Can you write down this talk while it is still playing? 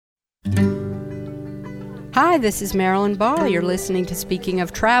Hi, this is Marilyn Ball. You're listening to Speaking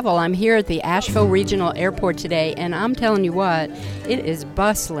of Travel. I'm here at the Asheville Regional Airport today, and I'm telling you what, it is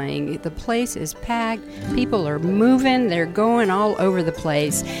bustling. The place is packed. People are moving. They're going all over the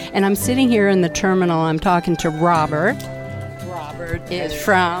place. And I'm sitting here in the terminal. I'm talking to Robert. Robert is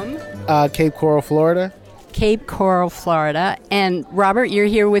from? Cape Coral, Florida. Cape Coral, Florida. And Robert, you're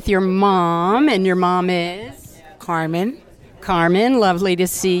here with your mom, and your mom is? Carmen. Carmen, lovely to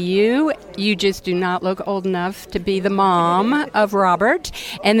see you. You just do not look old enough to be the mom of Robert.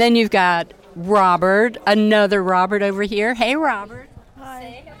 And then you've got Robert, another Robert over here. Hey, Robert. Hi.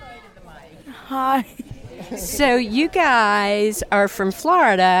 Say hello to the mic. Hi. So you guys are from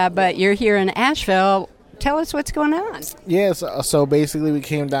Florida, but you're here in Asheville. Tell us what's going on. Yes, so basically we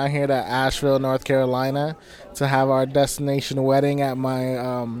came down here to Asheville, North Carolina to have our destination wedding at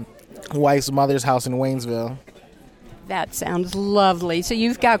my wife's mother's house in Waynesville. That sounds lovely. So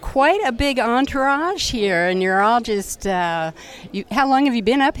you've got quite a big entourage here, and you're all just, how long have you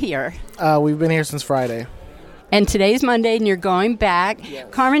been up here? We've been here since Friday. And today's Monday, and you're going back. Yes.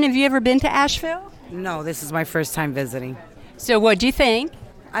 Carmen, have you ever been to Asheville? No, this is my first time visiting. So what do you think?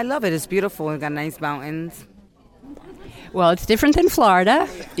 I love it. It's beautiful. We've got nice mountains. Well, it's different than Florida,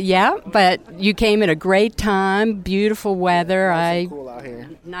 yeah, but you came at a great time, beautiful weather. Cool out here.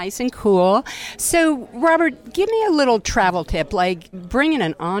 Nice and cool. So, Robert, give me a little travel tip, like bringing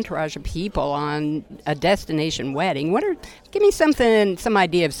an entourage of people on a destination wedding. Give me some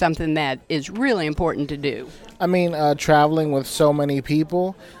idea of something that is really important to do. I mean, traveling with so many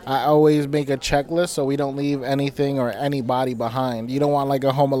people, I always make a checklist so we don't leave anything or anybody behind. You don't want like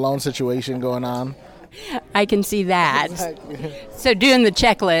a Home Alone situation going on. I can see that. Exactly. So doing the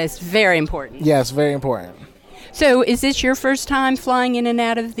checklist, very important. Yes, very important. So is this your first time flying in and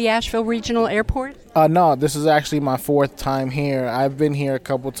out of the Asheville Regional Airport? No, this is actually my fourth time here. I've been here a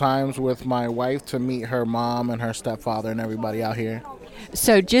couple times with my wife to meet her mom and her stepfather and everybody out here.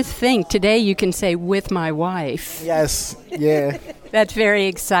 So just think, today you can say, with my wife. Yes, yeah. That's very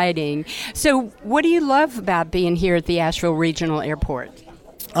exciting. So what do you love about being here at the Asheville Regional Airport?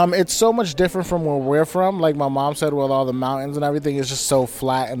 It's so much different from where we're from. Like my mom said, with all the mountains and everything, it's just so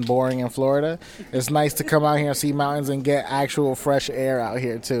flat and boring in Florida. It's nice to come out here and see mountains and get actual fresh air out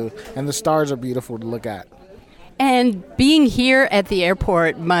here, too. And the stars are beautiful to look at. And being here at the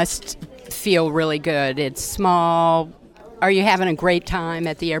airport must feel really good. It's small. Are you having a great time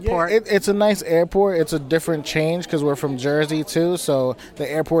at the airport? Yeah, it's a nice airport. It's a different change because we're from Jersey, too. So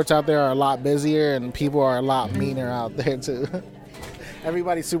the airports out there are a lot busier and people are a lot meaner out there, too.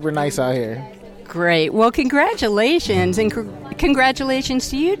 Everybody's super nice out here. Great. Well, congratulations. And congratulations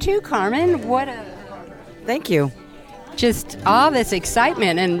to you, too, Carmen. Thank you. Just all this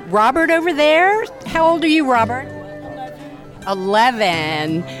excitement. And Robert over there, how old are you, Robert?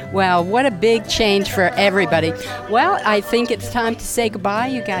 11. Well, what a big change for everybody. Well, I think it's time to say goodbye.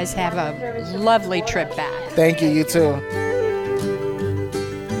 You guys have a lovely trip back. Thank you, you too.